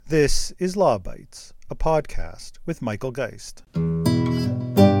This is Law Bites, a podcast with Michael Geist.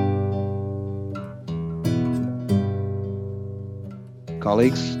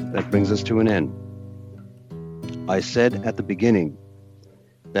 Colleagues, that brings us to an end. I said at the beginning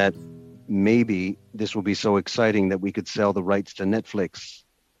that maybe this will be so exciting that we could sell the rights to Netflix.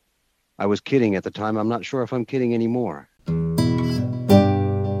 I was kidding at the time. I'm not sure if I'm kidding anymore.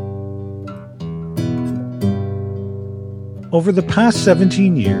 Over the past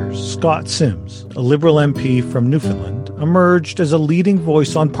 17 years, Scott Simms, a Liberal MP from Newfoundland, emerged as a leading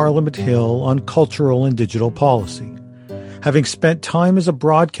voice on Parliament Hill on cultural and digital policy. Having spent time as a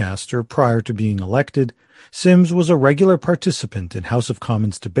broadcaster prior to being elected, Simms was a regular participant in House of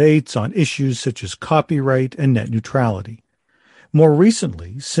Commons debates on issues such as copyright and net neutrality. More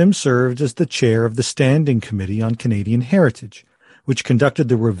recently, Simms served as the chair of the Standing Committee on Canadian Heritage, which conducted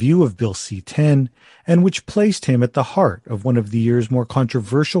the review of Bill C-10 and which placed him at the heart of one of the year's more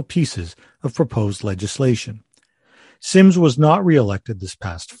controversial pieces of proposed legislation. Simms was not re-elected this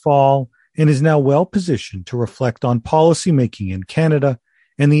past fall and is now well positioned to reflect on policymaking in Canada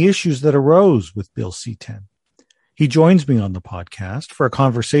and the issues that arose with Bill C-10. He joins me on the podcast for a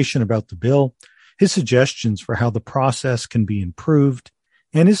conversation about the bill, his suggestions for how the process can be improved,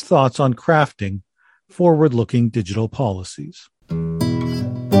 and his thoughts on crafting forward-looking digital policies.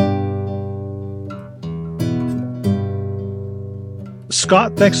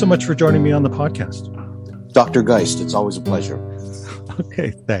 Scott, thanks so much for joining me on the podcast. Dr. Geist, it's always a pleasure.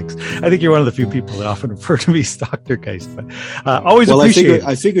 Okay, thanks. I think you're one of the few people that often refer to me as Dr. Geist, but always appreciate it.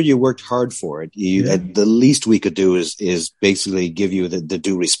 I figured you worked hard for it. The least we could do is basically give you the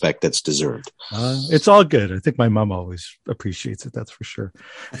due respect that's deserved. It's all good. I think my mom always appreciates it. That's for sure.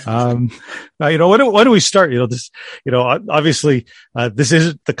 Now, why don't we start? Obviously, this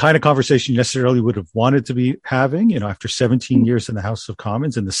isn't the kind of conversation you necessarily would have wanted to be having. After 17 years in the House of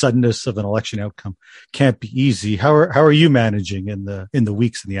Commons, and the suddenness of an election outcome can't be easy. How are you managing in the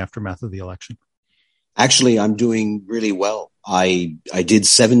weeks in the aftermath of the election? Actually, I'm doing really well. I did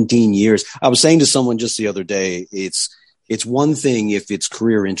 17 years. I was saying to someone just the other day, it's one thing if it's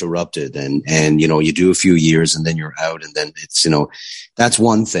career interrupted and you do a few years and then you're out and then it's, that's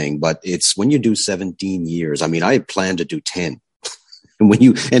one thing. But it's when you do 17 years. I mean, I had planned to do 10. And when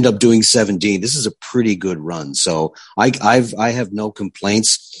you end up doing 17, this is a pretty good run. So I have no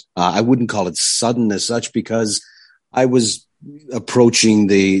complaints. I wouldn't call it sudden as such because I was approaching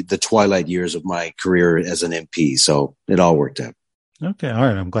the twilight years of my career as an MP. So it all worked out. Okay. All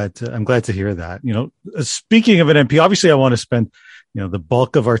right. I'm glad to hear that. Speaking of an MP, obviously I want to spend, the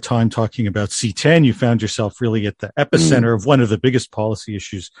bulk of our time talking about C-10. You found yourself really at the epicenter of one of the biggest policy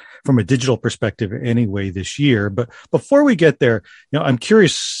issues from a digital perspective anyway this year. But before we get there, I'm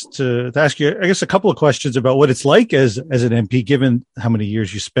curious to ask you, I guess, a couple of questions about what it's like as an MP, given how many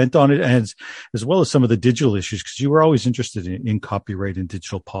years you spent on it, and as well as some of the digital issues, because you were always interested in copyright and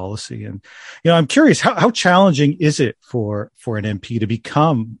digital policy. And, I'm curious, how challenging is it for an MP to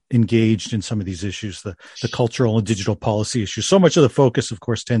become engaged in some of these issues, the cultural and digital policy issues? So much of the focus, of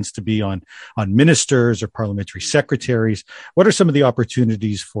course, tends to be on ministers or parliamentary secretaries. What are some of the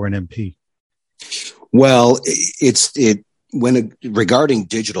opportunities for an MP? Well, regarding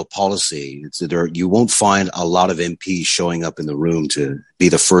digital policy, you won't find a lot of MPs showing up in the room to be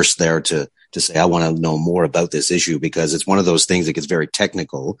the first there to say, I want to know more about this issue, because it's one of those things that gets very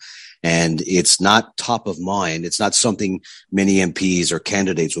technical and it's not top of mind. It's not something many MPs or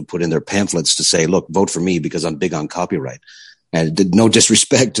candidates would put in their pamphlets to say, look, vote for me because I'm big on copyright. And no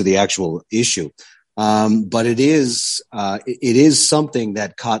disrespect to the actual issue. But it is something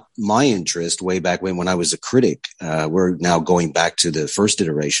that caught my interest way back when I was a critic. We're now going back to the first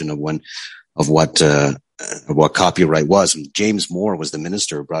iteration of what copyright was. And James Moore was the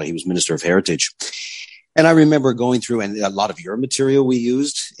minister, he was Minister of Heritage. And I remember going through and a lot of your material we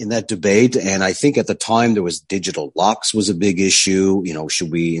used in that debate. And I think at the time there was digital locks was a big issue.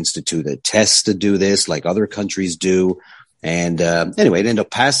 Should we institute a test to do this like other countries do? And anyway, it ended up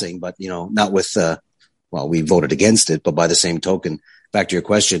passing, but, not with, we voted against it. But by the same token, back to your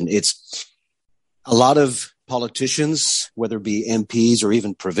question, it's a lot of politicians, whether it be MPs or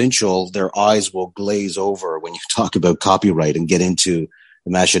even provincial, their eyes will glaze over when you talk about copyright and get into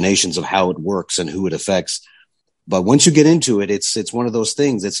the machinations of how it works and who it affects. But once you get into it, it's one of those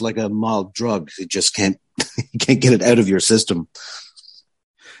things. It's like a mild drug. You just can't get it out of your system.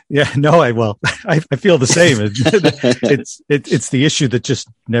 Yeah, no, I feel the same. It's the issue that just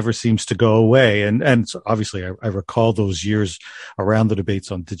never seems to go away. And so obviously I recall those years around the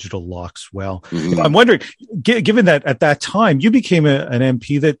debates on digital locks. Well, I'm wondering, given that at that time you became an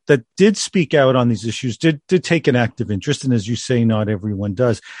MP that did speak out on these issues, did take an active interest. And as you say, not everyone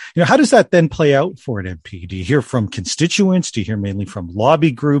does. How does that then play out for an MP? Do you hear from constituents? Do you hear mainly from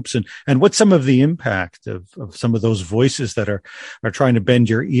lobby groups? And what's some of the impact of some of those voices that are trying to bend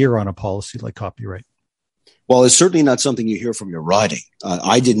your ear on a policy like copyright? Well, it's certainly not something you hear from your riding.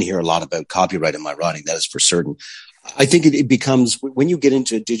 I didn't hear a lot about copyright in my riding. That is for certain. I think it becomes, when you get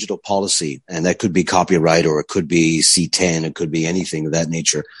into digital policy, and that could be copyright or it could be C10, it could be anything of that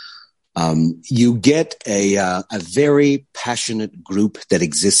nature. You get a very passionate group that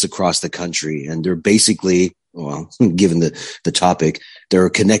exists across the country, and they're basically, well, given the topic, they're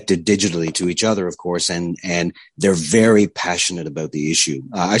connected digitally to each other, of course, and they're very passionate about the issue.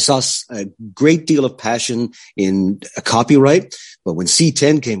 I saw a great deal of passion in copyright, but when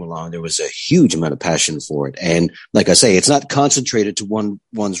C10 came along, there was a huge amount of passion for it. And like I say, it's not concentrated to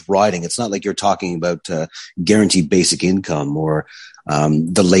one's riding. It's not like you're talking about guaranteed basic income or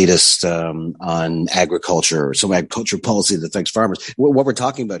the latest on agriculture or some agriculture policy that affects farmers. What we're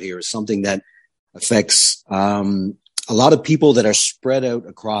talking about here is something that affects a lot of people that are spread out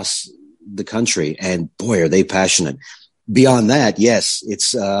across the country, and boy, are they passionate. Beyond that, yes,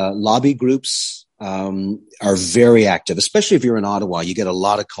 it's lobby groups are very active, especially if you're in Ottawa. You get a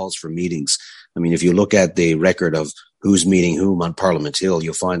lot of calls for meetings. I mean, if you look at the record of who's meeting whom on Parliament Hill,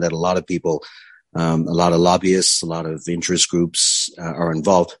 you'll find that a lot of people, a lot of lobbyists, a lot of interest groups are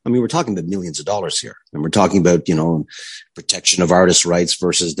involved. I mean, we're talking about millions of dollars here, and we're talking about, protection of artists' rights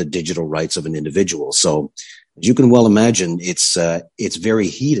versus the digital rights of an individual. So, as you can well imagine, it's very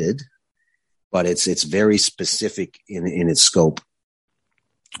heated, but it's very specific in its scope.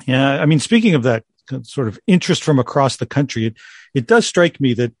 Yeah, I mean, speaking of that sort of interest from across the country, it does strike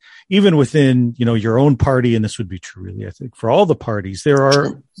me that even within, your own party, and this would be true really, I think, for all the parties, there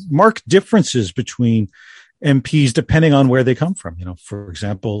are marked differences between MPs depending on where they come from. For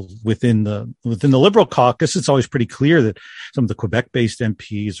example, within the Liberal caucus, it's always pretty clear that some of the Quebec-based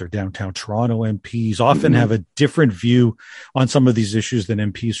MPs or downtown Toronto MPs often have a different view on some of these issues than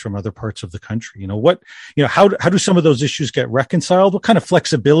MPs from other parts of the country. How do some of those issues get reconciled? What kind of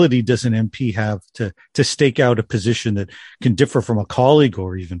flexibility does an MP have to stake out a position that can differ from a colleague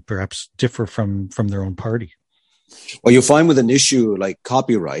or even perhaps differ from their own party? Well, you'll find with an issue like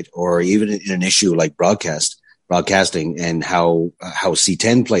copyright, or even in an issue like broadcasting and how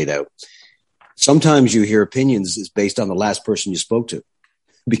C10 played out, sometimes you hear opinions is based on the last person you spoke to,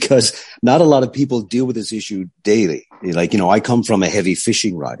 because not a lot of people deal with this issue daily. Like, I come from a heavy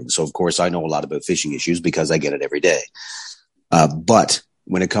fishing riding, so of course I know a lot about fishing issues because I get it every day. But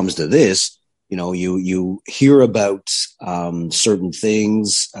when it comes to this, you hear about certain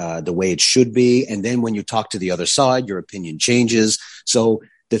things the way it should be, and then when you talk to the other side, your opinion changes. So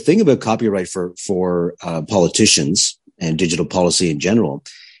the thing about copyright for politicians and digital policy in general,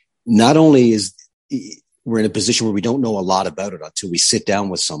 not only is we're in a position where we don't know a lot about it until we sit down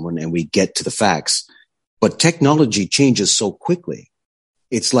with someone and we get to the facts, but technology changes so quickly.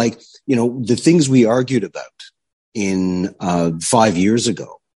 It's like, the things we argued about in 5 years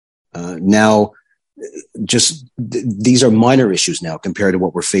ago. Now, these are minor issues now compared to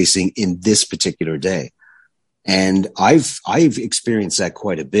what we're facing in this particular day. And I've experienced that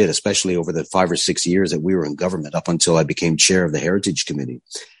quite a bit, especially over the 5 or 6 years that we were in government up until I became chair of the Heritage Committee.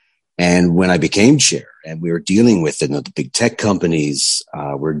 And when I became chair and we were dealing with the big tech companies,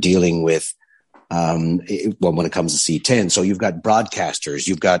 we're dealing with, when it comes to C10. So you've got broadcasters,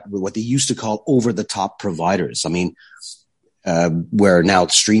 you've got what they used to call over the top providers. I mean, where now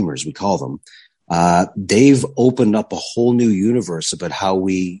streamers, we call them, they've opened up a whole new universe about how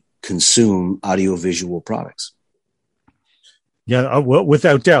we consume audiovisual products. Yeah, well,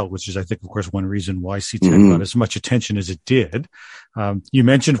 without doubt, which is, I think, of course, one reason why C10 got as much attention as it did. You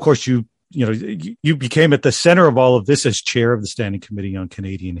mentioned, of course, you became at the center of all of this as chair of the Standing Committee on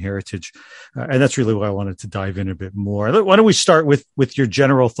Canadian Heritage. And that's really why I wanted to dive in a bit more. Why don't we start with your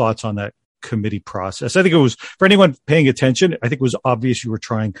general thoughts on that committee process? I think it was, for anyone paying attention, I think it was obvious you were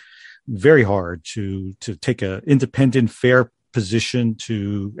trying very hard to take an independent, fair position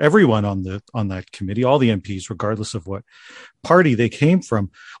to everyone on that committee, all the MPs, regardless of what party they came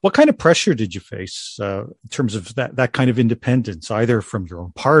from. What kind of pressure did you face in terms of that kind of independence, either from your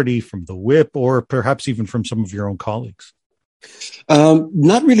own party, from the whip, or perhaps even from some of your own colleagues?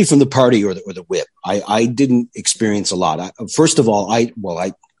 Not really from the party or the whip. I didn't experience a lot. First of all, I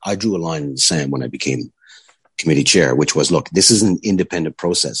drew a line in the sand when I became committee chair, which was, look, this is an independent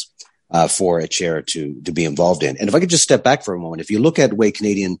process for a chair to be involved in. And if I could just step back for a moment, if you look at the way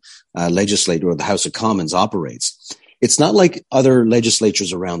Canadian legislature or the House of Commons operates, it's not like other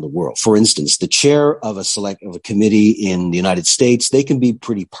legislatures around the world. For instance, the chair of a committee in the United States, they can be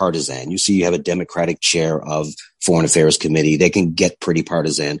pretty partisan. You have a Democratic chair of Foreign Affairs Committee. They can get pretty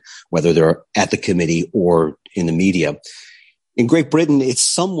partisan, whether they're at the committee or in the media. In Great Britain, it's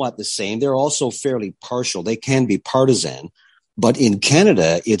somewhat the same. They're also fairly partial. They can be partisan. But in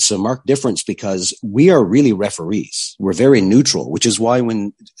Canada, it's a marked difference because we are really referees. We're very neutral, which is why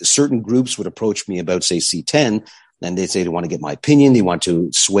when certain groups would approach me about, say, C10, and they say they want to get my opinion, they want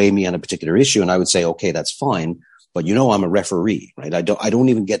to sway me on a particular issue, and I would say, okay, that's fine, but I'm a referee, right? I don't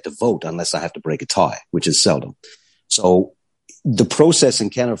even get to vote unless I have to break a tie, which is seldom. So the process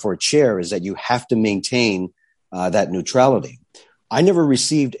in Canada for a chair is that you have to maintain that neutrality. I never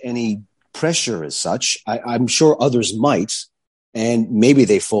received any pressure as such. I'm sure others might, and maybe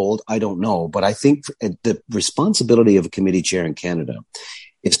they fold. I don't know, but I think the responsibility of a committee chair in Canada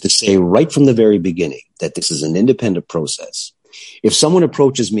is to say right from the very beginning that this is an independent process. If someone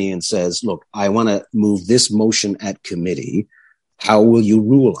approaches me and says, look, I want to move this motion at committee, how will you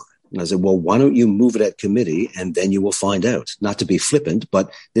rule on it? And I said, well, why don't you move it at committee and then you will find out. Not to be flippant,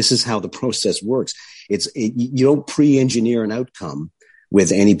 but this is how the process works. You don't pre-engineer an outcome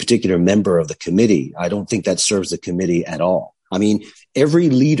with any particular member of the committee. I don't think that serves the committee at all. I mean, every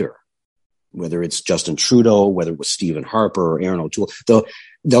leader, whether it's Justin Trudeau, whether it was Stephen Harper or Aaron O'Toole,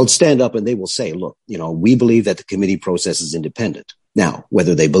 they'll stand up and they will say, look, we believe that the committee process is independent. Now,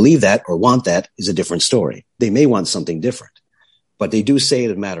 whether they believe that or want that is a different story. They may want something different, but they do say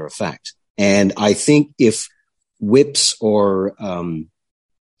it as a matter of fact. And I think if whips or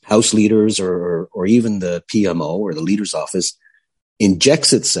House leaders or even the PMO or the leader's office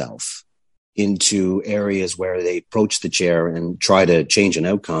injects itself into areas where they approach the chair and try to change an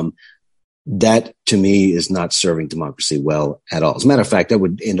outcome, that to me is not serving democracy well at all. As a matter of fact, that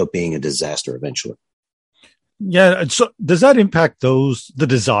would end up being a disaster eventually. Yeah. So does that impact the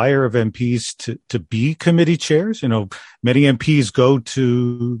desire of MPs to be committee chairs? Many MPs go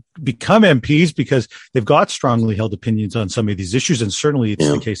to become MPs because they've got strongly held opinions on some of these issues. And certainly it's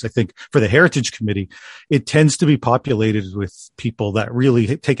the case, I think, for the Heritage Committee. It tends to be populated with people that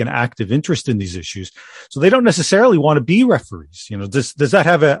really take an active interest in these issues. So they don't necessarily want to be referees. Does that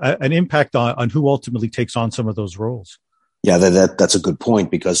have an impact on who ultimately takes on some of those roles? Yeah, that's a good point,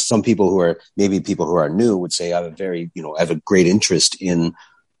 because some people who are new would say, I have a great interest in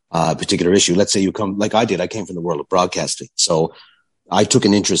a particular issue. Let's say you come, like I did, I came from the world of broadcasting. So I took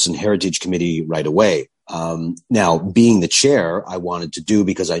an interest in Heritage Committee right away. Now, being the chair, I wanted to do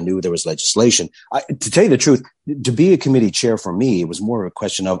because I knew there was legislation. To tell you the truth, to be a committee chair for me, it was more of a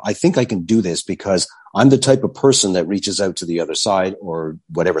question of, I think I can do this because I'm the type of person that reaches out to the other side or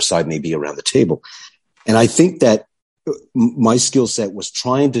whatever side may be around the table. And I think that my skill set was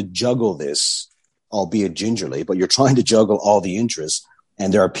trying to juggle this, albeit gingerly, but you're trying to juggle all the interests.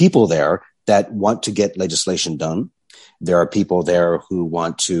 And there are people there that want to get legislation done. There are people there who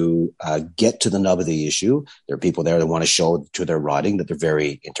want to get to the nub of the issue. There are people there that want to show to their riding that they're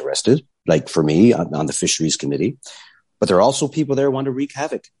very interested, like for me on the Fisheries Committee. But there are also people there who want to wreak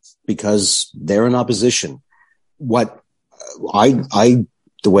havoc because they're in opposition.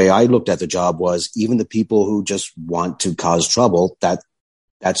 The way I looked at the job was even the people who just want to cause trouble,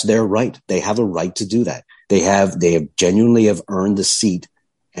 that's their right. They have a right to do that. They have genuinely have earned the seat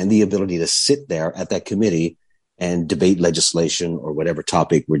and the ability to sit there at that committee and debate legislation or whatever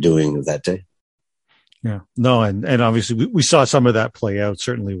topic we're doing that day. Yeah, no. And obviously we saw some of that play out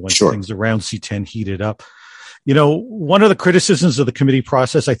certainly once things around C10 heated up. One of the criticisms of the committee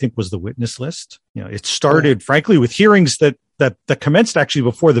process, I think, was the witness list. It started, frankly, with hearings that commenced actually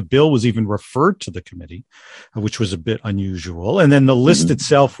before the bill was even referred to the committee, which was a bit unusual. And then the list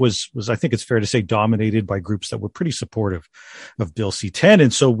itself was, I think it's fair to say, dominated by groups that were pretty supportive of Bill C10.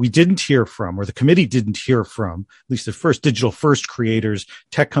 And so we didn't hear from, or the committee didn't hear from, at least the first digital first creators.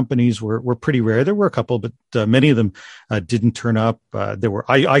 Tech companies were pretty rare. There were a couple, but many of them didn't turn up.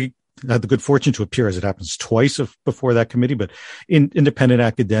 I had the good fortune to appear, as it happens, twice before that committee, but independent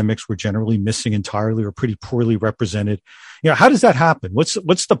academics were generally missing entirely or pretty poorly represented. How does that happen? What's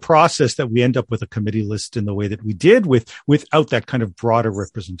the process that we end up with a committee list in the way that we did without that kind of broader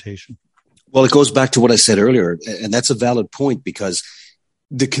representation? Well, it goes back to what I said earlier, and that's a valid point, because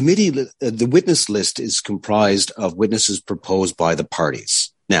the committee, the witness list is comprised of witnesses proposed by the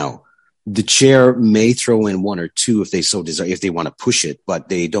parties. Now, the chair may throw in one or two if they so desire, if they want to push it, but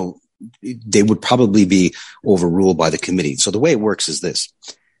they would probably be overruled by the committee. So the way it works is this.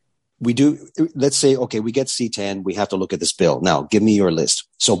 we do, let's say, okay, we get C10, we have to look at this bill. Now, give me your list.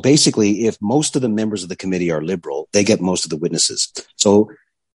 So basically, if most of the members of the committee are Liberal, they get most of the witnesses. So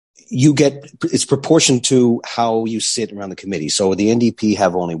you get, it's proportion to how you sit around the committee. So the NDP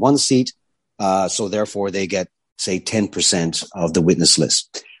have only one seat. So therefore they get, say, 10% of the witness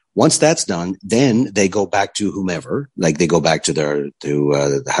list. Once that's done, then they go back to whomever, like they go back to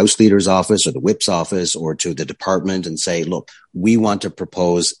the House Leader's office or the Whip's office or to the department and say, look, we want to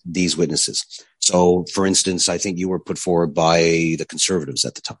propose these witnesses. So, for instance, I think you were put forward by the Conservatives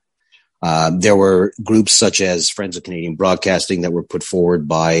at the time. There were groups such as Friends of Canadian Broadcasting that were put forward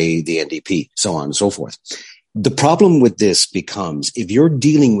by the NDP, so on and so forth. The problem with this becomes if you're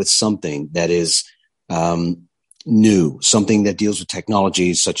dealing with something that is new, something that deals with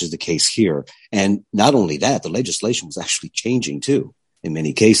technology, such as the case here. And not only that, the legislation was actually changing too, in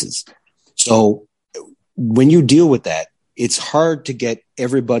many cases. So when you deal with that, it's hard to get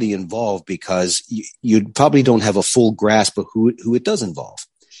everybody involved because you probably don't have a full grasp of who it does involve.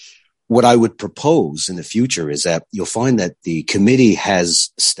 What I would propose in the future is that you'll find that the committee has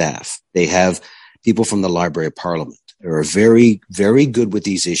staff. They have people from the Library of Parliament who are very, very good with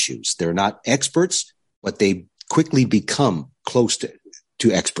these issues. They're not experts, but they quickly become close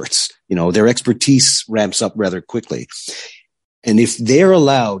to experts. You know, their expertise ramps up rather quickly. And if they're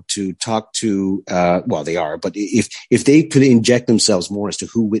allowed to talk to, well, they are, but if they could inject themselves more as to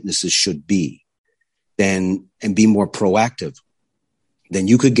who witnesses should be, then, and be more proactive, then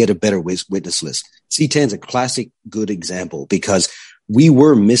you could get a better witness list. C10 is a classic good example because we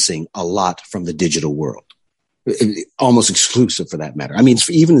were missing a lot from the digital world, almost exclusive for that matter. I mean,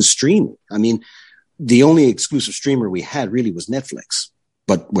 even the streaming. I mean, the only exclusive streamer we had really was Netflix.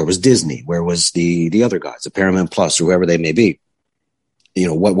 But where was Disney? Where was the other guys, the Paramount Plus, or whoever they may be? You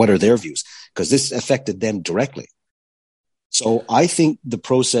know, what are their views? Because this affected them directly. So I think the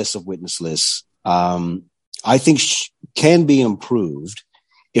process of witness lists, I think can be improved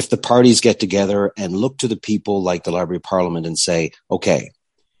if the parties get together and look to the people like the Library of Parliament and say, okay,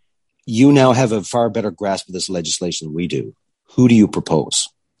 you now have a far better grasp of this legislation than we do. Who do you propose?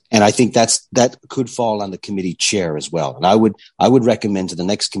 And I think that could fall on the committee chair as well. And I would recommend to the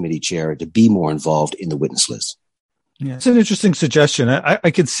next committee chair to be more involved in the witness list. Yeah, it's an interesting suggestion.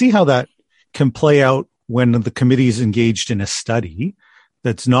 I can see how that can play out when the committee is engaged in a study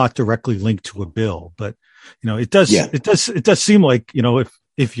that's not directly linked to a bill. But, you know, it does seem like, you know,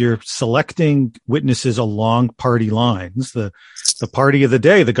 if you're selecting witnesses along party lines, the party of the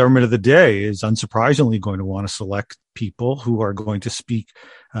day, the government of the day is unsurprisingly going to want to select people who are going to speak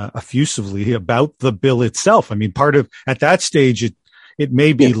effusively about the bill itself. I mean, at that stage, it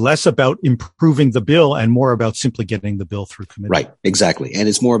may be less about improving the bill and more about simply getting the bill through committee. Right, exactly. And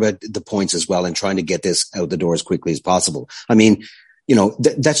it's more about the points as well and trying to get this out the door as quickly as possible. I mean, you know,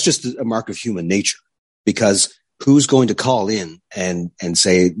 that's just a mark of human nature because who's going to call in and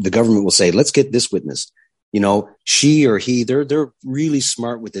say, the government will say, let's get this witness. You know, she or he, they're really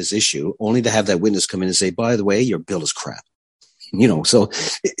smart with this issue, only to have that witness come in and say, by the way, your bill is crap. You know, so,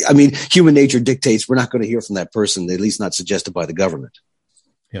 I mean, human nature dictates we're not going to hear from that person, at least not suggested by the government.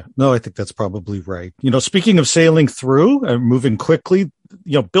 Yeah, no, I think that's probably right. You know, speaking of sailing through and moving quickly,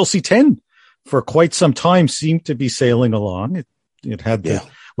 you know, Bill C-10 for quite some time seemed to be sailing along. It had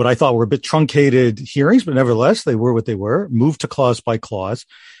what I thought were a bit truncated hearings, but nevertheless, they were what they were, moved to clause by clause.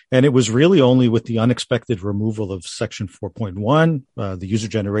 And it was really only with the unexpected removal of Section 4.1, the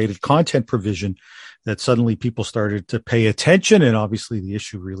user-generated content provision, that suddenly people started to pay attention, and obviously the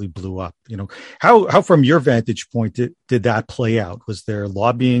issue really blew up. You know, how from your vantage point did that play out? Was there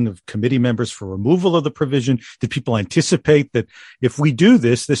lobbying of committee members for removal of the provision? Did people anticipate that if we do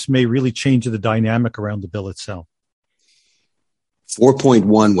this may really change the dynamic around the bill itself?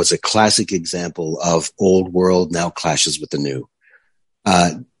 4.1 was a classic example of old world now clashes with the new.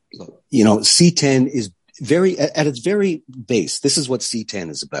 You know, C10 is at its very base, this is what C10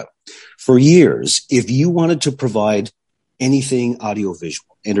 is about. For years, if you wanted to provide anything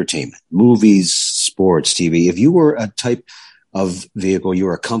audiovisual, entertainment, movies, sports, TV, if you were a type of vehicle, you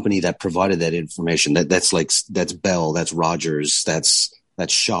were a company that provided that information, that's Bell, that's Rogers, that's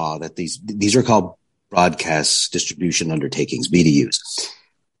Shaw, that these are called broadcast distribution undertakings, BDUs.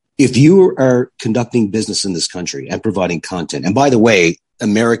 If you are conducting business in this country and providing content, and by the way,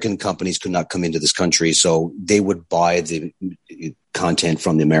 American companies could not come into this country, so they would buy the content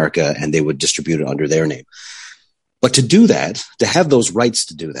from America and they would distribute it under their name. But to do that, to have those rights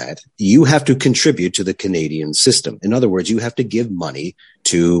to do that, you have to contribute to the Canadian system. In other words, you have to give money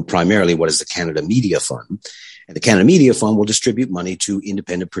to primarily what is the Canada Media Fund. And the Canada Media Fund will distribute money to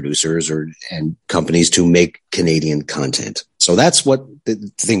independent producers and companies to make Canadian content. So that's what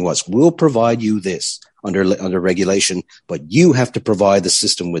the thing was. We'll provide you this under regulation, but you have to provide the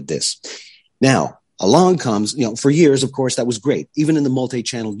system with this. Now, along comes, for years, of course, that was great. Even in the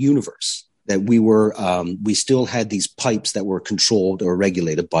multi-channel universe, that we still had these pipes that were controlled or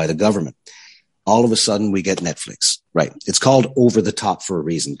regulated by the government. All of a sudden, we get Netflix, right? It's called over the top for a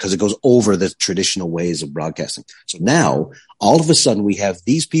reason, because it goes over the traditional ways of broadcasting. So now, all of a sudden, we have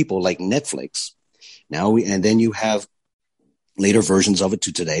these people like Netflix. And then you have later versions of it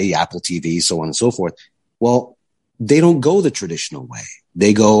to today, Apple TV, so on and so forth. Well, they don't go the traditional way.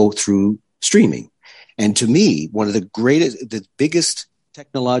 They go through streaming. And to me, one of the biggest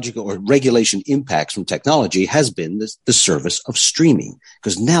technological or regulation impacts from technology has been the service of streaming,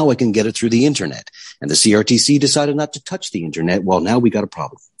 because now I can get it through the internet. And the CRTC decided not to touch the internet. Well, now we got a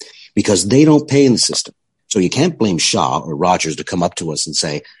problem because they don't pay in the system. So you can't blame Shaw or Rogers to come up to us and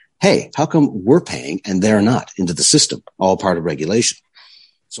say, hey, how come we're paying and they're not into the system? All part of regulation.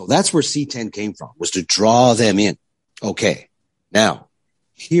 So that's where C10 came from, was to draw them in. Okay. Now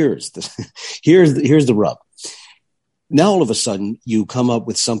here's the rub. Now, all of a sudden, you come up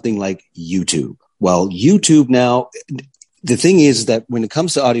with something like YouTube. Well, YouTube now, the thing is that when it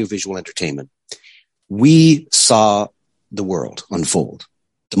comes to audiovisual entertainment, we saw the world unfold.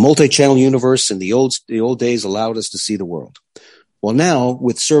 The multi-channel universe in the old days allowed us to see the world. Well, now,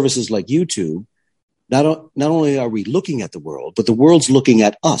 with services like YouTube, not only are we looking at the world, but the world's looking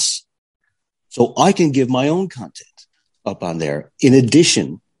at us. So I can give my own content up on there in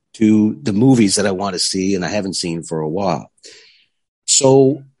addition to the movies that I want to see and I haven't seen for a while.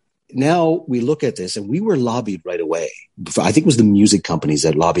 So now we look at this, and we were lobbied right away. I think it was the music companies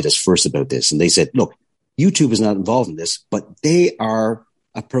that lobbied us first about this. And they said, look, YouTube is not involved in this, but they are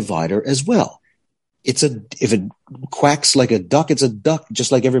a provider as well. If it quacks like a duck, it's a duck,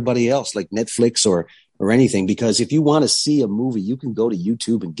 just like everybody else, like Netflix or anything. Because if you want to see a movie, you can go to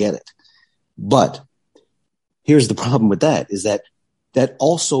YouTube and get it. But here's the problem with that, is that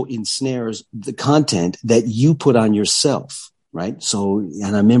also ensnares the content that you put on yourself, right? So,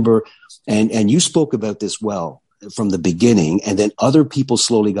 and I remember, and you spoke about this well from the beginning, and then other people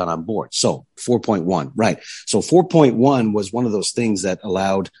slowly got on board. So 4.1, right? So 4.1 was one of those things that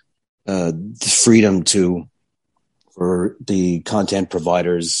allowed freedom for the content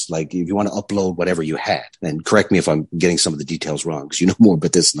providers, like if you want to upload whatever you had, and correct me if I'm getting some of the details wrong, because you know more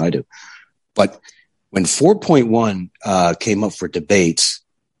about this than I do. But when 4.1 came up for debate,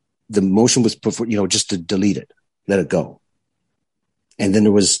 the motion was put for, just to delete it, let it go. And then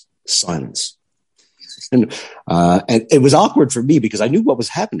there was silence. And it was awkward for me because I knew what was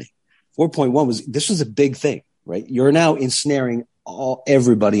happening. 4.1 this was a big thing, right? You're now ensnaring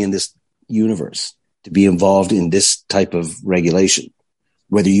everybody in this universe to be involved in this type of regulation.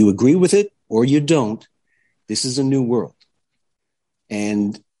 Whether you agree with it or you don't, this is a new world.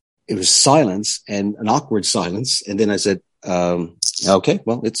 And it was silence, and an awkward silence. And then I said, okay,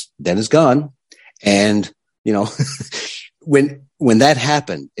 well, it's gone. And, when that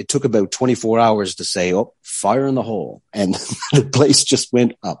happened, it took about 24 hours to say, oh, fire in the hole. And the place just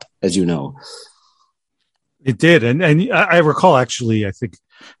went up, as you know. It did. And I recall, actually, I think,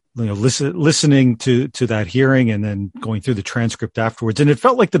 listening to that hearing and then going through the transcript afterwards. And it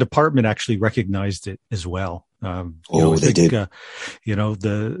felt like the department actually recognized it as well. They did.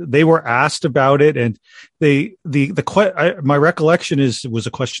 They were asked about it, and my recollection is it was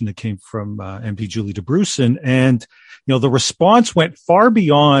a question that came from MP Julie DeBrusen, and the response went far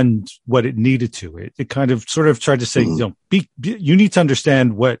beyond what it needed to. It kind of sort of tried to say, you need to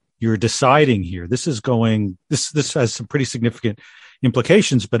understand what you're deciding here. This has some pretty significant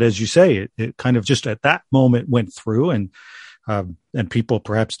implications, but as you say, it kind of just at that moment went through, and people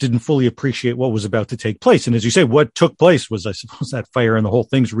perhaps didn't fully appreciate what was about to take place. And as you say, what took place was, I suppose, that fire, and the whole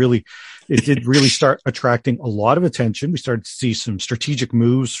thing's it did really start attracting a lot of attention. We started to see some strategic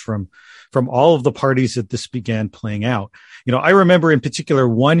moves from all of the parties that this began playing out. I remember in particular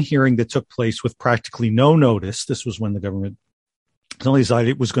one hearing that took place with practically no notice. This was when the government suddenly decided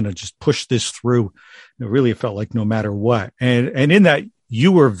it was going to just push this through. It felt like no matter what. And in that,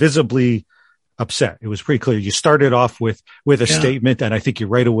 you were visibly upset. It was pretty clear. You started off with a statement, and I think you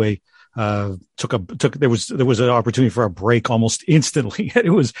right away there was an opportunity for a break almost instantly. It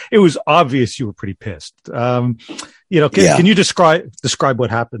was obvious you were pretty pissed. Can you describe what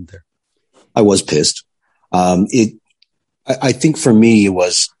happened there? I was pissed. I think for me, it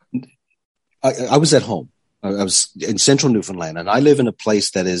was, I was at home. I was in central Newfoundland, and I live in a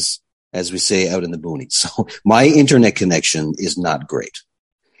place that is, as we say, out in the boonies. So my internet connection is not great.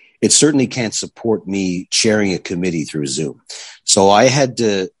 It certainly can't support me chairing a committee through Zoom. So I had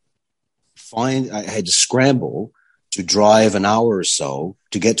to scramble to drive an hour or so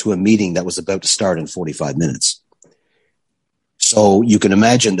to get to a meeting that was about to start in 45 minutes. So you can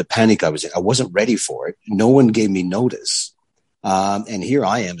imagine the panic I was in. I wasn't ready for it. No one gave me notice. And here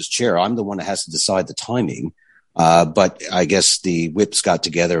I am as chair. I'm the one that has to decide the timing. But I guess the whips got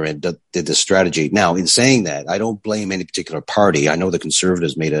together and did the strategy. Now, in saying that, I don't blame any particular party. I know the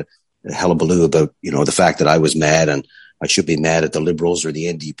Conservatives made a hullabaloo about, the fact that I was mad and I should be mad at the Liberals or the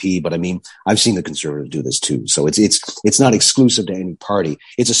NDP. But I mean, I've seen the Conservatives do this too. So it's not exclusive to any party.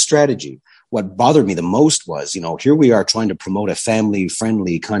 It's a strategy. What bothered me the most was, here we are trying to promote a family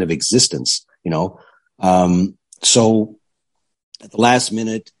friendly kind of existence, so at the last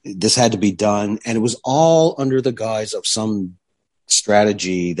minute, this had to be done. And it was all under the guise of some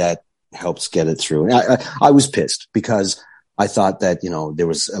strategy that helps get it through. And I was pissed because I thought that, there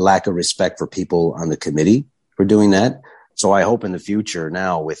was a lack of respect for people on the committee for doing that. So I hope in the future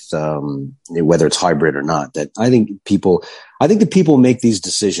now with, whether it's hybrid or not, that I think the people who make these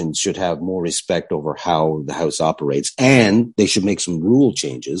decisions should have more respect over how the House operates, and they should make some rule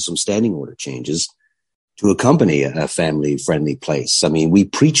changes, some standing order changes to accompany a family friendly place. I mean, we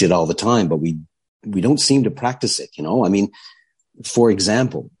preach it all the time, but we don't seem to practice it. I mean, for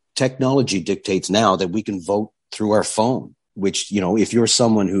example, technology dictates now that we can vote through our phone, which, if you're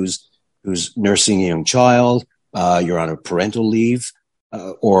someone who's nursing a young child, you're on a parental leave,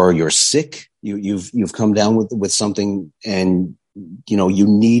 or you're sick, you've come down with something, and, you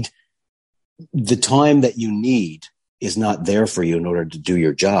need the time that you need is not there for you in order to do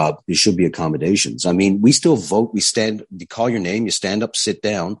your job. There should be accommodations. I mean, we still vote. You call your name, you stand up, sit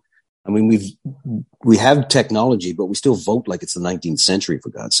down. I mean, we have technology, but we still vote like it's the 19th century, for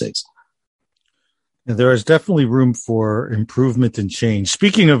God's sakes. Yeah, there is definitely room for improvement and change.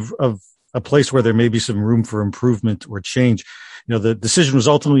 Speaking of a place where there may be some room for improvement or change, the decision was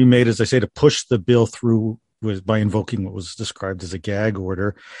ultimately made, as I say, to push the bill through by invoking what was described as a gag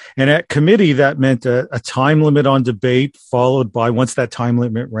order. And at committee, that meant a time limit on debate, followed by, once that time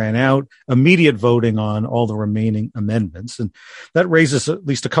limit ran out, immediate voting on all the remaining amendments. And that raises at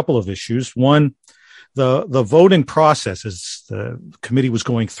least a couple of issues. One, the voting process, as the committee was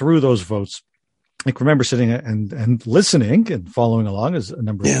going through those votes, I can remember sitting and listening and following along, as a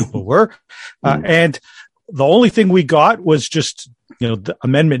number of people were. And the only thing we got was just, the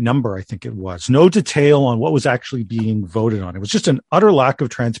amendment number, I think it was. No detail on what was actually being voted on. It was just an utter lack of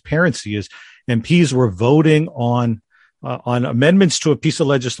transparency as MPs were voting on amendments to a piece of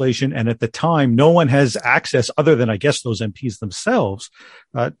legislation. And at the time, no one has access, other than, I guess, those MPs themselves,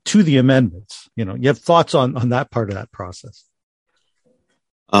 to the amendments. You have thoughts on that part of that process?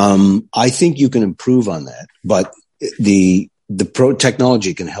 I think you can improve on that, but the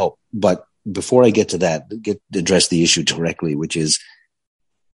technology can help. But before I get to that, address the issue directly, which is,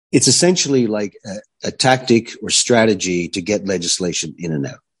 it's essentially like a tactic or strategy to get legislation in and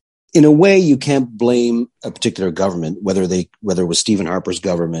out. In a way, you can't blame a particular government, whether it was Stephen Harper's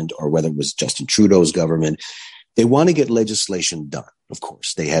government or whether it was Justin Trudeau's government. They want to get legislation done. Of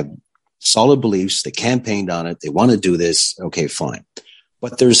course, they have solid beliefs. They campaigned on it. They want to do this. Okay, fine.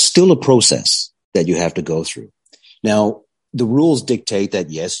 But there's still a process that you have to go through. Now, the rules dictate that,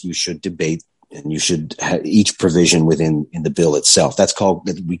 yes, you should debate and you should have each provision in the bill itself.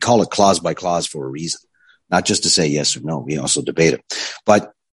 We call it clause by clause for a reason, not just to say yes or no. We also debate it.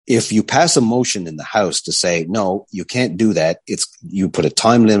 But if you pass a motion in the House to say, no, you can't do that, you put a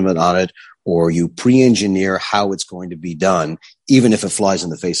time limit on it, or you pre-engineer how it's going to be done, even if it flies in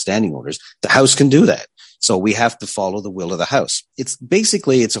the face standing orders, the House can do that. So we have to follow the will of the House. It's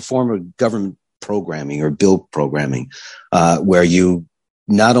a form of government programming or bill programming, where you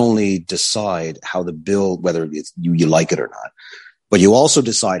not only decide how the bill, whether you like it or not, but you also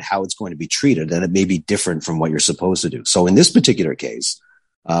decide how it's going to be treated, and it may be different from what you're supposed to do. So in this particular case,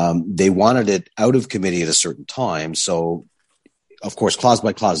 they wanted it out of committee at a certain time. So, of course, clause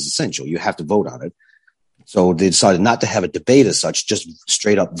by clause is essential. You have to vote on it. So they decided not to have a debate as such, just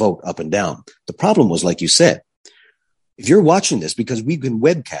straight up vote up and down. The problem was, like you said, if you're watching this, because we can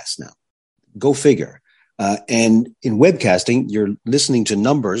webcast now, go figure. And in webcasting, you're listening to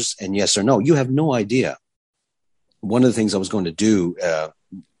numbers and yes or no. You have no idea. One of the things I was going to do,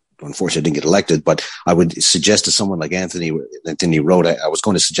 unfortunately I didn't get elected, but I would suggest to someone like Anthony Rode, I was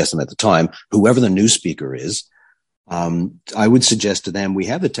going to suggest him at the time, whoever the new speaker is, I would suggest to them, we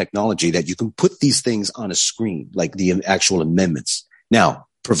have the technology that you can put these things on a screen, like the actual amendments. Now,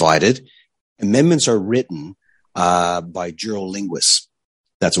 provided amendments are written by jurolinguists.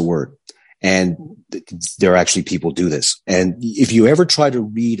 That's a word. And there are actually people do this. And if you ever try to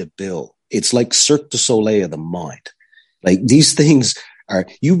read a bill, it's like Cirque du Soleil of the mind. Like, these things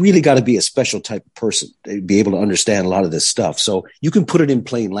you really got to be a special type of person to be able to understand a lot of this stuff. So you can put it in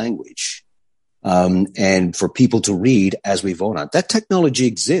plain language, and for people to read as we vote on it. That technology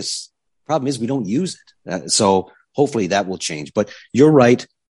exists. Problem is we don't use it. So hopefully that will change. But you're right.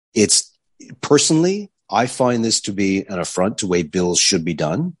 It's personally, I find this to be an affront to the way bills should be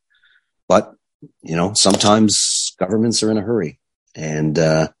done. But, sometimes governments are in a hurry, and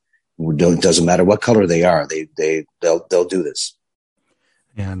it doesn't matter what color they are. They'll do this.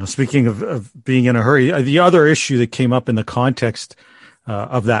 Yeah. No, speaking of being in a hurry, the other issue that came up in the context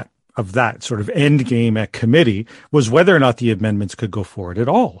of that sort of end game at committee was whether or not the amendments could go forward at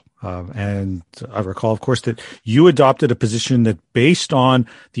all. And I recall, of course, that you adopted a position that based on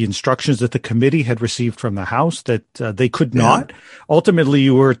the instructions that the committee had received from the House that they could not. Ultimately,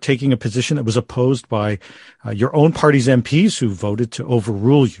 you were taking a position that was opposed by your own party's MPs who voted to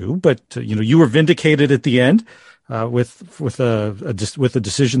overrule you. But, you were vindicated at the end. With a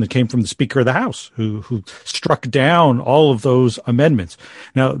decision that came from the Speaker of the House, who struck down all of those amendments.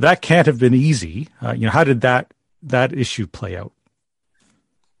 Now that can't have been easy. How did that issue play out?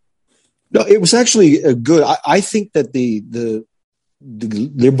 No, it was actually good. I think that the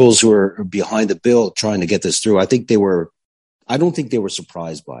Liberals who are behind the bill trying to get this through, I don't think they were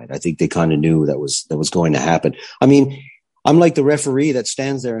surprised by it. I think they kind of knew that was going to happen. I mean, I'm like the referee that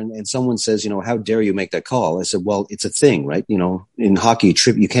stands there and someone says, how dare you make that call? I said, well, it's a thing, right? In hockey,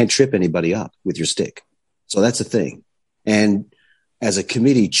 you can't trip anybody up with your stick. So that's a thing. And as a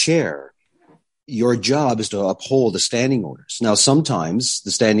committee chair, your job is to uphold the standing orders. Now, sometimes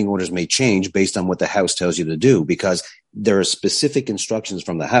the standing orders may change based on what the House tells you to do because there are specific instructions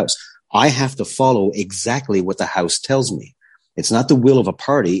from the House. I have to follow exactly what the House tells me. It's not the will of a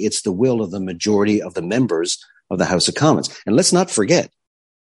party. It's the will of the majority of the members of the House of Commons. And let's not forget,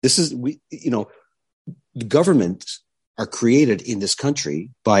 the governments are created in this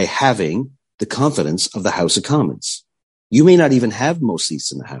country by having the confidence of the House of Commons. You may not even have most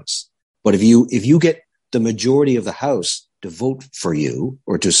seats in the House, but if you get the majority of the House to vote for you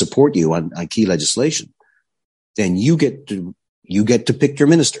or to support you on key legislation, then you get to pick your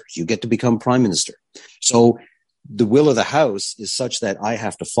ministers. You get to become prime minister. So the will of the House is such that I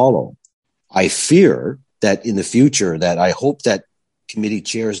have to follow. I fear that in the future, that I hope that committee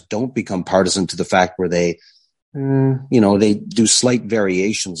chairs don't become partisan to the fact where they do slight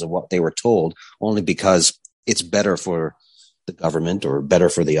variations of what they were told only because it's better for the government or better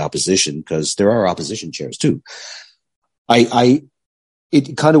for the opposition, because there are opposition chairs too.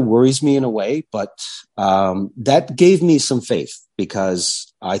 It kind of worries me in a way, but that gave me some faith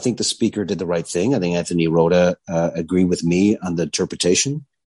because I think the Speaker did the right thing. I think Anthony Rota agreed with me on the interpretation.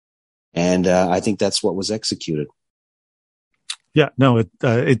 And I think that's what was executed. Yeah, no,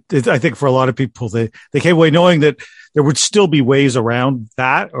 I think for a lot of people, they came away knowing that there would still be ways around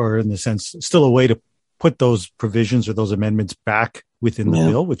that, or in the sense, still a way to put those provisions or those amendments back within the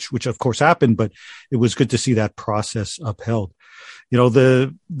bill, which of course happened, but it was good to see that process upheld.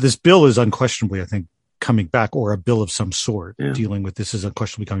 This bill is unquestionably, I think, coming back, or a bill of some sort dealing with this is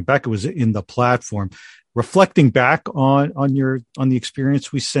unquestionably coming back. It was in the platform. Reflecting back on the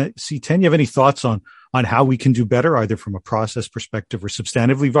experience we see, Ten, you have any thoughts on how we can do better, either from a process perspective or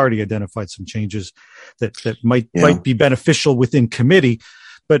substantively? We've already identified some changes that might be beneficial within committee,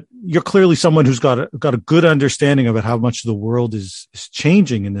 but you're clearly someone who's got a good understanding about how much the world is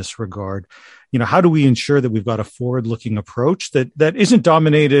changing in this regard. How do we ensure that we've got a forward-looking approach that isn't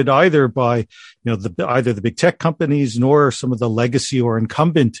dominated either by either the big tech companies nor some of the legacy or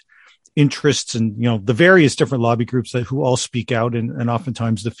incumbent interests and the various different lobby groups who all speak out, and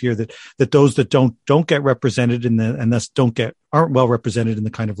oftentimes the fear that those that don't get represented and thus aren't well represented in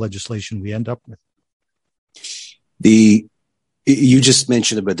the kind of legislation we end up with. You just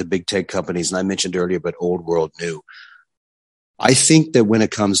mentioned about the big tech companies, and I mentioned earlier about old world new. I think that when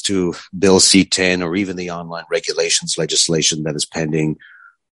it comes to Bill C-10 or even the online regulations legislation that is pending,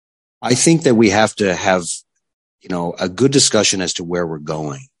 I think that we have to have a good discussion as to where we're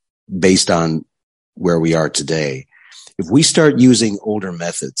going based on where we are today. If we start using older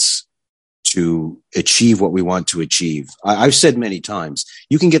methods to achieve what we want to achieve, I've said many times,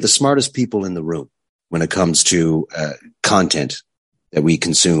 you can get the smartest people in the room when it comes to content that we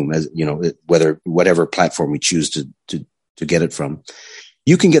consume, as whatever platform we choose to get it from.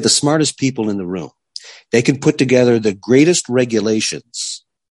 You can get the smartest people in the room. They can put together the greatest regulations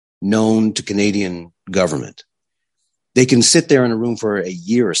known to Canadian government. They can sit there in a room for a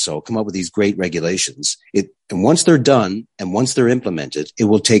year or so, come up with these great regulations. And once they're done and once they're implemented, it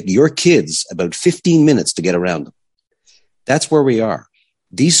will take your kids about 15 minutes to get around them. That's where we are.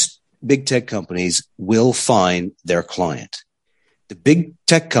 These big tech companies will find their client. The big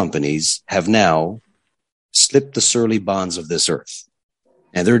tech companies have now slipped the surly bonds of this earth,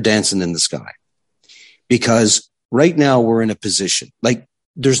 and they're dancing in the sky. Because right now we're in a position, like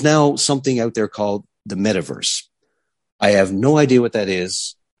there's now something out there called the metaverse. I have no idea what that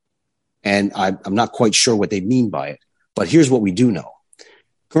is, and I'm not quite sure what they mean by it. But here's what we do know.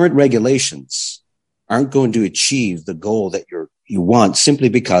 Current regulations aren't going to achieve the goal that you want simply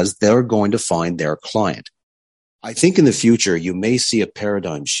because they're going to find their client. I think in the future, you may see a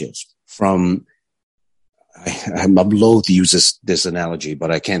paradigm shift from, I'm loath to use this analogy,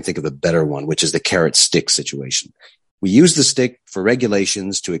 but I can't think of a better one, which is the carrot stick situation. We use the stick for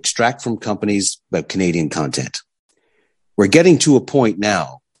regulations to extract from companies about Canadian content. We're getting to a point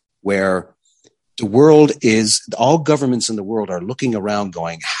now where all governments in the world are looking around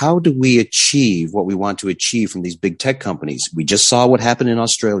going, how do we achieve what we want to achieve from these big tech companies? We just saw what happened in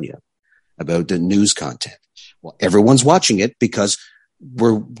Australia about the news content. Well, everyone's watching it because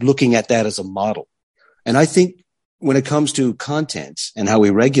we're looking at that as a model. And I think when it comes to content and how we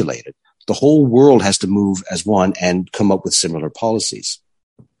regulate it, the whole world has to move as one and come up with similar policies.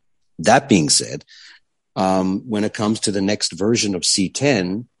 That being said, when it comes to the next version of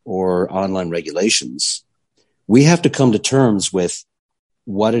C10 or online regulations, we have to come to terms with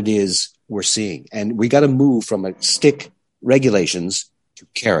what it is we're seeing. And we got to move from a stick regulations to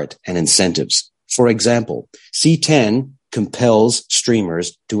carrot and incentives. For example, C10 compels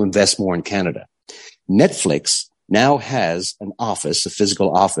streamers to invest more in Canada. Netflix now has an office, a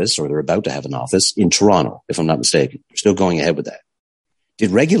physical office, or they're about to have an office in Toronto, if I'm not mistaken. They're still going ahead with that.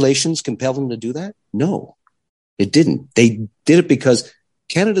 Did regulations compel them to do that? No, it didn't. They did it because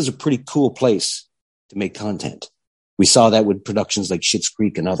Canada's a pretty cool place to make content. We saw that with productions like Schitt's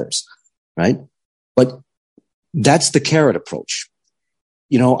Creek and others, right? But that's the carrot approach.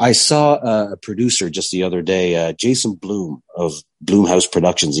 You know, I saw a producer just the other day, Jason Bloom of Bloomhouse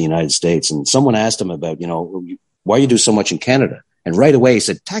Productions in the United States. And someone asked him about, why you do so much in Canada? And right away he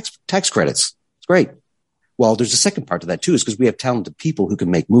said, tax credits. It's great. Well, there's a second part to that too, is because we have talented people who can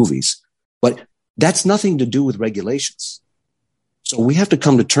make movies, but that's nothing to do with regulations. So we have to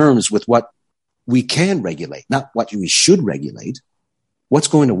come to terms with what we can regulate, not what we should regulate, what's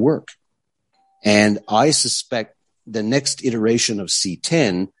going to work. And I suspect the next iteration of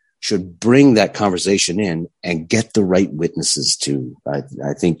C10 should bring that conversation in and get the right witnesses too.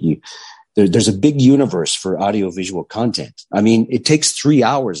 I think there's a big universe for audiovisual content. I mean, it takes 3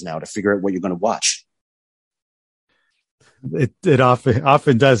 hours now to figure out what you're going to watch. It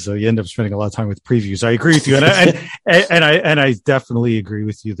often does. So you end up spending a lot of time with previews. I agree with you, and I definitely agree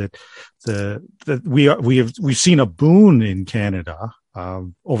with you that we've seen a boon in Canada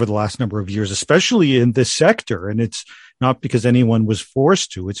over the last number of years, especially in this sector. And it's not because anyone was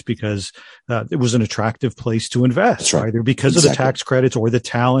forced to, it's because it was an attractive place to invest, right? Either because of the tax credits or the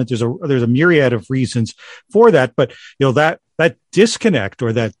talent. There's a myriad of reasons for that. But, that disconnect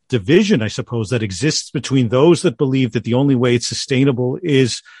or that division, I suppose, that exists between those that believe that the only way it's sustainable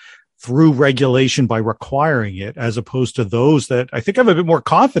is through regulation by requiring it, as opposed to those that I think have a bit more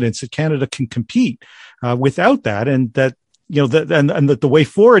confidence that Canada can compete without that, and that that the way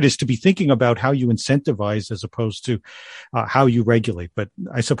forward is to be thinking about how you incentivize as opposed to how you regulate. But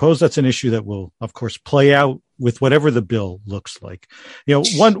I suppose that's an issue that will, of course, play out with whatever the bill looks like. I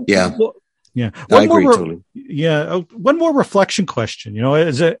agree totally. One more reflection question.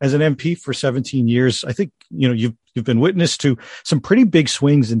 As an MP for 17 years, I think you've been witness to some pretty big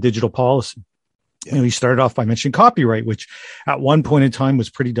swings in digital policy. You started off by mentioning copyright, which at one point in time was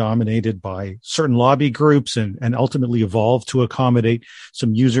pretty dominated by certain lobby groups and ultimately evolved to accommodate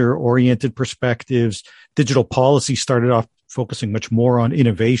some user-oriented perspectives. Digital policy started off focusing much more on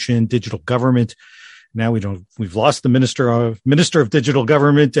innovation, digital government. Now we've lost the minister of digital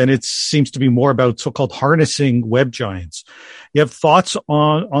government, and it seems to be more about so-called harnessing web giants. You have thoughts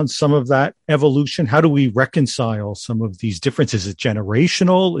on some of that evolution? How do we reconcile some of these differences? Is it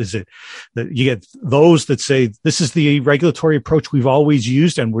generational? Is it that you get those that say this is the regulatory approach we've always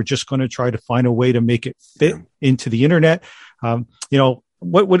used, and we're just going to try to find a way to make it fit into the internet? What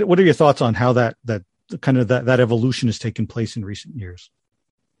are your thoughts on how that kind of that evolution has taken place in recent years?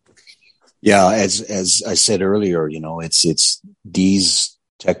 Yeah, as I said earlier, it's these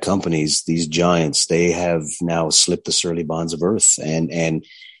tech companies, these giants, they have now slipped the surly bonds of earth. And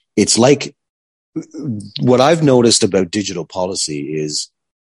it's like what I've noticed about digital policy is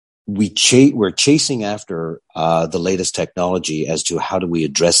we're chasing after the latest technology as to how do we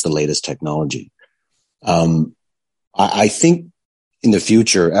address the latest technology. I think in the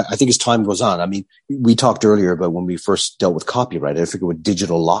future, I think as time goes on, I mean, we talked earlier about when we first dealt with copyright, I figure what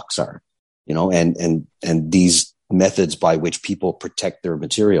digital locks are. And these methods by which people protect their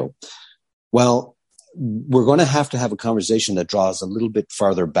material. Well, we're going to have a conversation that draws a little bit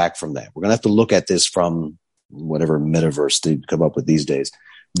farther back from that. We're going to have to look at this from whatever metaverse they come up with these days.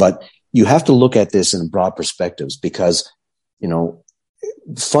 But you have to look at this in broad perspectives because,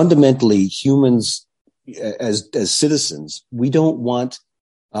 fundamentally humans as citizens, we don't want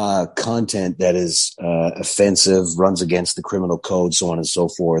content that is offensive, runs against the criminal code, so on and so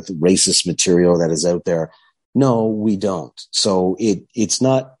forth, racist material that is out there. No, we don't. So it's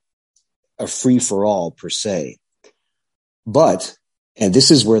not a free for all per se. But, and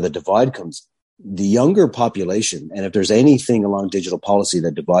this is where the divide comes, the younger population, and if there's anything along digital policy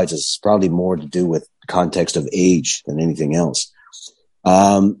that divides us, it's probably more to do with context of age than anything else.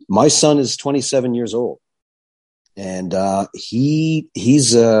 My son is 27 years old, and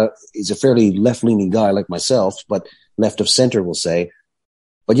he's a fairly left-leaning guy like myself, but left of center, we'll say.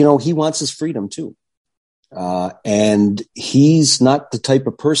 But, he wants his freedom too. And he's not the type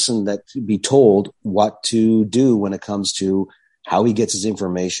of person that to be told what to do when it comes to how he gets his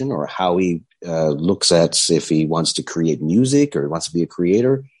information or how he looks at if he wants to create music or wants to be a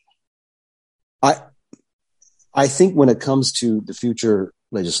creator. I think when it comes to the future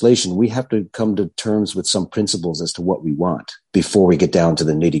legislation, we have to come to terms with some principles as to what we want before we get down to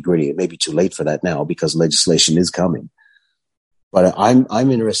the nitty gritty. It may be too late for that now because legislation is coming. But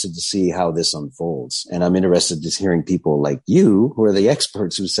I'm interested to see how this unfolds. And I'm interested in hearing people like you, who are the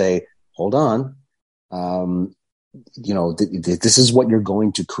experts, who say, hold on, this is what you're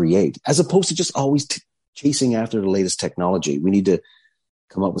going to create, as opposed to just always chasing after the latest technology. We need to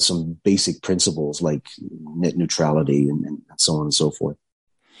come up with some basic principles like net neutrality and so on and so forth.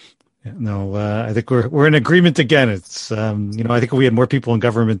 Yeah, no, I think we're in agreement again. It's, I think we had more people in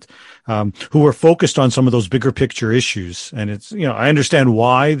government, who were focused on some of those bigger picture issues. And it's, I understand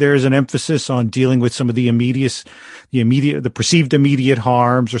why there's an emphasis on dealing with some of the perceived immediate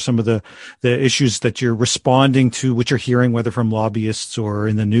harms or some of the issues that you're responding to, which you're hearing, whether from lobbyists or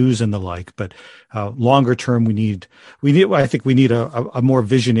in the news and the like. But, longer term, I think we need a more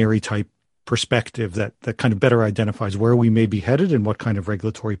visionary type perspective that kind of better identifies where we may be headed and what kind of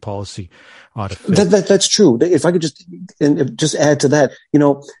regulatory policy ought to fit. That's true. If I could just add to that,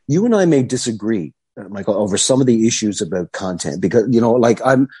 you and I may disagree, Michael, over some of the issues about content because,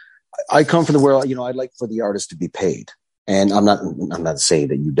 I come from the world, I'd like for the artist to be paid. And I'm not saying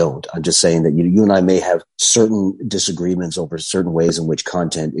that you don't. I'm just saying that you and I may have certain disagreements over certain ways in which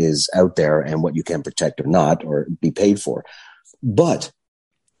content is out there and what you can protect or not, or be paid for. But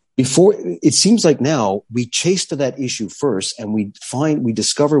before, it seems like now we chase to that issue first and we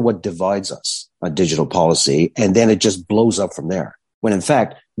discover what divides us on digital policy, and then it just blows up from there. When in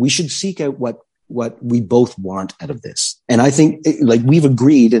fact, we should seek out what we both want out of this. And I think we've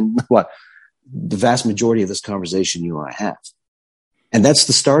agreed in the vast majority of this conversation you and I have. And that's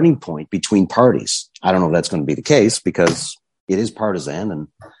the starting point between parties. I don't know if that's going to be the case because it is partisan and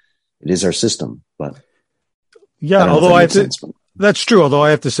it is our system, but yeah, that's true. Although I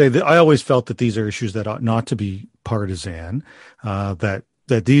have to say that I always felt that these are issues that ought not to be partisan, that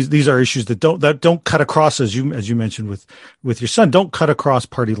these are issues that don't cut across, as you mentioned with your son, don't cut across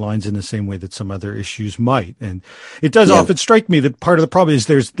party lines in the same way that some other issues might. And it does often strike me that part of the problem is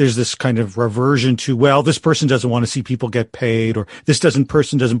there's this kind of reversion to, well, this person doesn't want to see people get paid, or this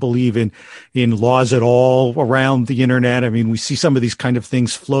person doesn't believe in laws at all around the internet. I mean, we see some of these kind of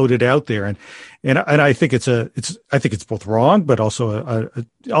things floated out there, and I think it's both wrong, but also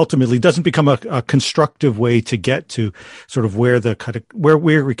ultimately doesn't become a constructive way to get to sort of where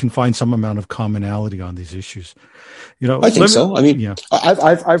we can find some amount of commonality on these issues. I think so. I mean, yeah.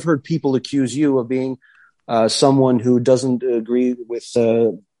 I've heard people accuse you of being someone who doesn't agree with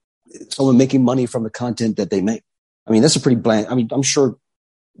someone making money from the content that they make. I mean, that's a pretty bland. I mean, I'm sure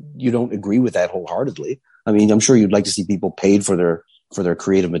you don't agree with that wholeheartedly. I mean, I'm sure you'd like to see people paid for their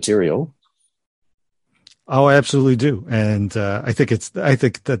creative material. Oh, I absolutely do. And I think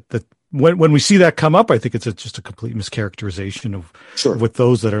that when we see that come up, I think it's just a complete mischaracterization of what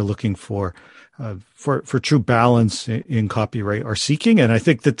those that are looking for true balance in copyright are seeking. And I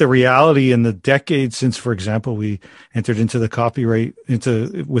think that the reality in the decades since, for example, we entered into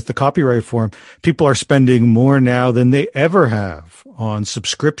with the copyright reform, people are spending more now than they ever have on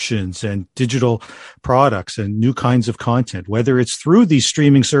subscriptions and digital products and new kinds of content, whether it's through these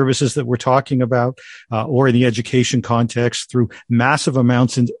streaming services that we're talking about, or in the education context through massive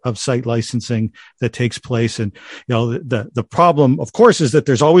amounts of site licensing that takes place. And, the problem, of course, is that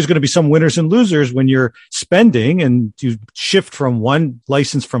there's always going to be some winners and losers. losers when you're spending and you shift from one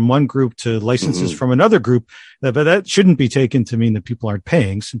license from one group to licenses from another group. But that shouldn't be taken to mean that people aren't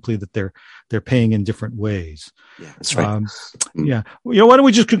paying, simply that they're paying in different ways. Yeah, that's right. Yeah. Why don't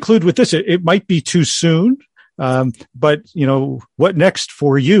we just conclude with this? It might be too soon. But what next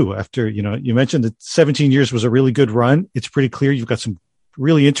for you after, you mentioned that 17 years was a really good run. It's pretty clear you've got some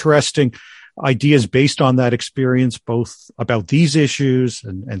really interesting ideas based on that experience, both about these issues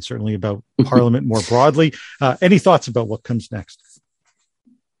and certainly about Parliament more broadly. Any thoughts about what comes next?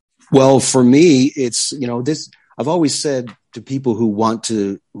 Well, for me, it's, I've always said to people who want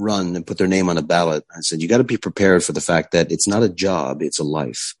to run and put their name on a ballot, I said, you got to be prepared for the fact that it's not a job, it's a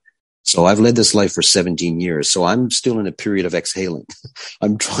life. So I've led this life for 17 years. So I'm still in a period of exhaling.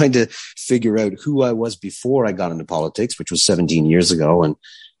 I'm trying to figure out who I was before I got into politics, which was 17 years ago,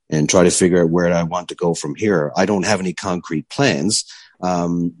 and try to figure out where I want to go from here. I don't have any concrete plans,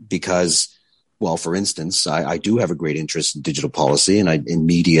 because, well, for instance, I do have a great interest in digital policy and in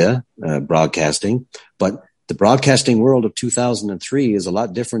media, broadcasting, but the broadcasting world of 2003 is a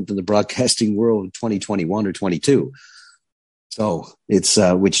lot different than the broadcasting world of 2021 or 22. So it's,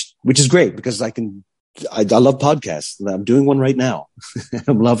 which is great because I love podcasts. I'm doing one right now.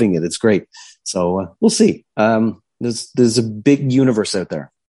 I'm loving it. It's great. So, we'll see. There's a big universe out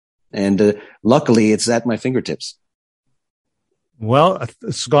there, and luckily it's at my fingertips. Well,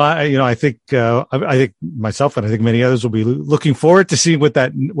 Scott, I think myself and I think many others will be looking forward to see what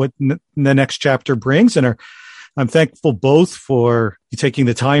the next chapter brings, and I'm thankful both for you taking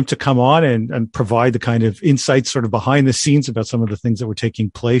the time to come on and provide the kind of insights sort of behind the scenes about some of the things that were taking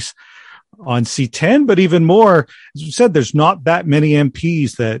place on C10. But even more, as you said, there's not that many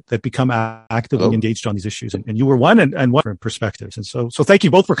MPs that become actively engaged on these issues. And you were one and one perspectives. And so thank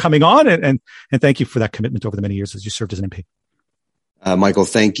you both for coming on and thank you for that commitment over the many years as you served as an MP. Michael,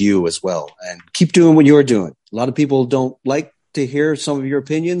 thank you as well. And keep doing what you're doing. A lot of people don't like to hear some of your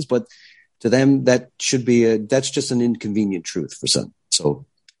opinions, but to them, that's just an inconvenient truth for some. So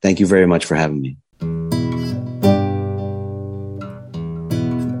thank you very much for having me.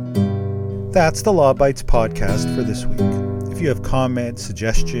 That's the Law Bites podcast for this week. If you have comments,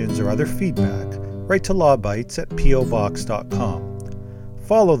 suggestions, or other feedback, write to lawbites@pobox.com.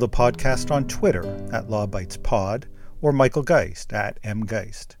 Follow the podcast on Twitter @LawBitesPod or Michael Geist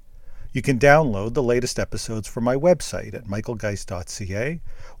 @mgeist. You can download the latest episodes from my website at michaelgeist.ca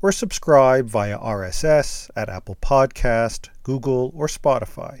or subscribe via RSS at Apple Podcast, Google, or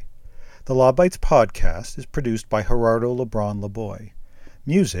Spotify. The Law Bites podcast is produced by Gerardo Lebron Laboy.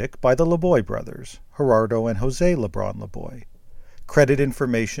 Music by the Laboy brothers, Gerardo and Jose Lebron Laboy. Credit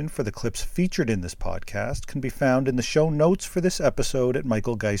information for the clips featured in this podcast can be found in the show notes for this episode at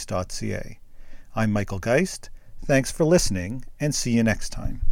michaelgeist.ca. I'm Michael Geist. Thanks for listening, and see you next time.